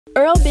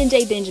Earl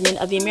Benjamin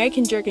of the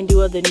American jerkin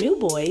duo The New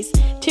Boyz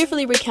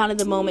tearfully recounted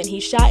the moment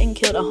he shot and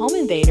killed a home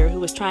invader who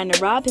was trying to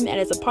rob him at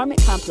his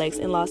apartment complex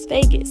in Las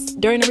Vegas.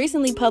 During a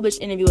recently published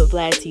interview with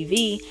Vlad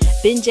TV,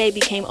 Ben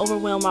became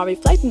overwhelmed while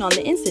reflecting on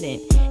the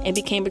incident and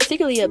became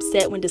particularly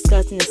upset when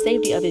discussing the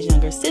safety of his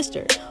younger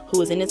sister, who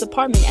was in his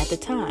apartment at the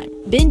time.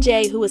 Ben,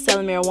 who was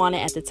selling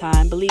marijuana at the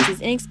time, believes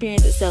his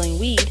inexperience at selling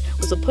weed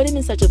was what put him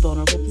in such a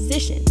vulnerable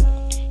position.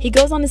 He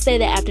goes on to say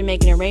that after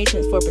making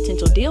arrangements for a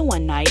potential deal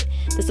one night,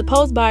 the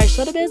supposed buyer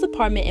showed up at his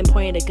apartment and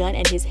pointed a gun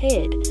at his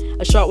head.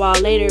 A short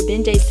while later,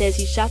 Ben says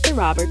he shot the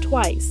robber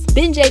twice.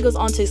 Ben goes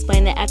on to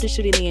explain that after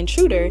shooting the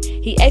intruder,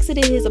 he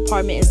exited his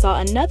apartment and saw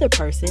another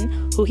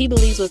person who he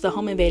believes was the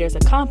home invader's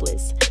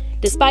accomplice.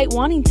 Despite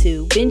wanting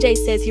to, Ben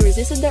says he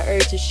resisted the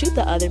urge to shoot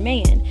the other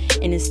man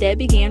and instead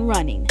began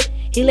running.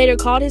 He later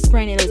called his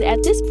friend, and it was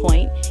at this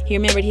point he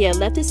remembered he had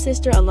left his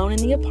sister alone in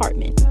the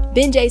apartment.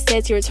 Ben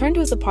says he returned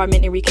to his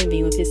apartment and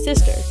reconvened with his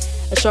sister.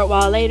 A short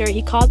while later,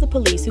 he called the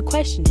police, who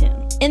questioned him.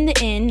 In the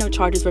end, no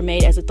charges were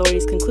made as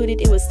authorities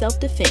concluded it was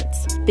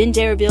self-defense. Ben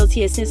reveals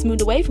he has since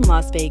moved away from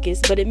Las Vegas,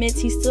 but admits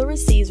he still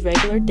receives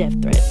regular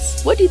death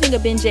threats. What do you think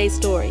of Ben's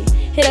story?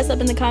 Hit us up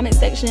in the comment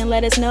section and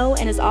let us know.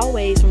 And as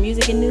always, for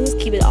music and news,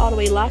 keep it all the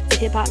way locked to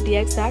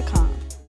HipHopDX.com.